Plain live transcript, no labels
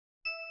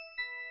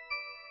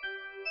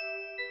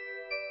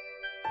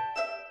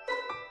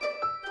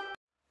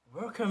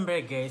Welcome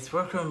back, guys.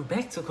 Welcome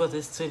back to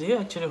Quarter Studio.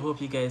 Actually, hope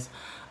you guys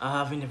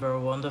are having a very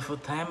wonderful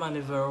time and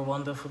a very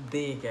wonderful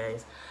day,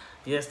 guys.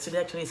 Yes, today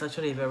actually it's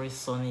actually a very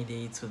sunny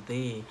day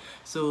today.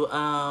 So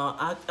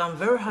I'm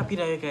very happy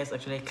that you guys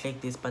actually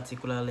clicked this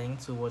particular link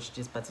to watch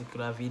this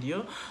particular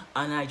video,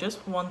 and I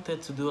just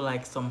wanted to do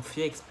like some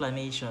few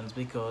explanations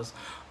because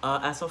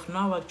as of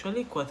now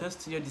actually Quarter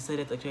Studio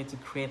decided actually to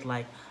create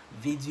like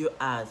video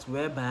ads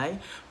whereby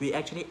we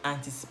actually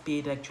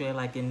anticipate actually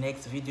like the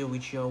next video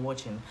which you're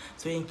watching.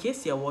 So in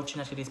case you're watching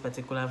actually this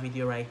particular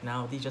video right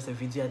now, this is just a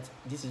video ad,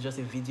 this is just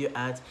a video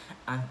ad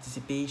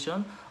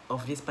anticipation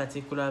of this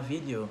particular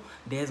video.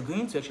 There's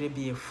going to actually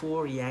be a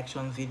full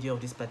reaction video of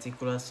this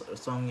particular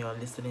song you're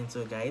listening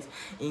to, guys.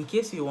 In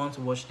case you want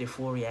to watch the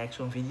full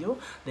reaction video,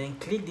 then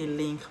click the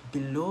link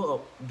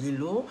below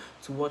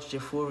to watch the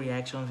full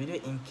reaction video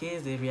in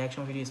case the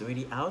reaction video is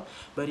already out.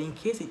 But in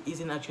case it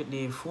isn't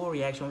actually, the full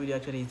reaction video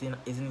actually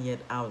isn't yet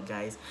out,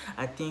 guys,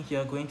 I think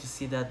you're going to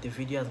see that the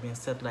video has been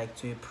set like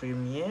to a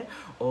premiere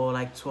or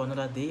like to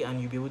another day,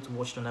 and you'll be able to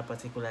watch it on that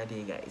particular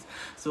day, guys.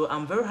 So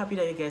I'm very happy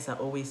that you guys are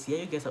always here.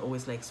 You guys are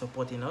always like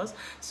supporting us.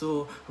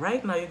 So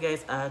right now you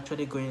guys are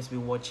actually going to be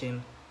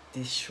watching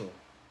this show.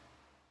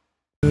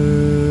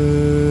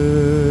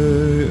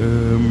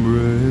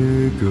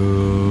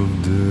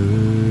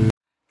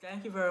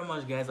 Thank you very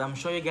much, guys. I'm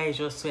sure you guys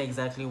just saw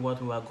exactly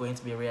what we are going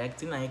to be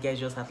reacting, and you guys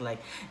just had like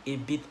a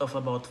bit of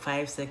about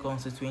 5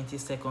 seconds to 20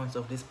 seconds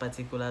of this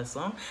particular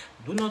song.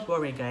 Do not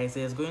worry, guys,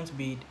 there's going to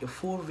be a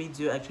full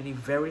video actually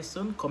very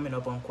soon coming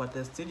up on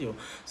Quarter Studio.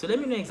 So let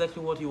me know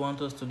exactly what you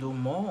want us to do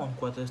more on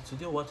Quarter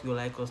Studio, what you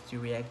like us to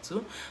react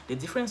to, the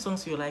different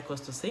songs you like us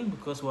to sing,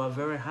 because we are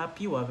very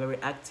happy, we are very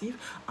active,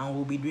 and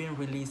we'll be doing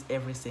release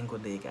every single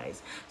day,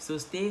 guys. So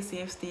stay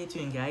safe, stay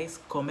tuned, guys.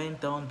 Comment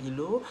down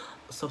below,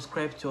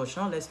 subscribe to our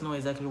channel. Let's know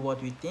exactly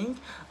what you think,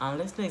 and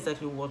let's know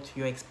exactly what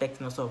you're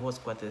expecting us of what's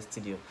Quarter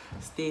Studio.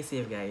 Stay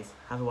safe, guys.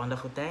 Have a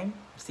wonderful time.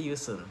 See you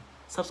soon.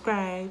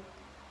 Subscribe.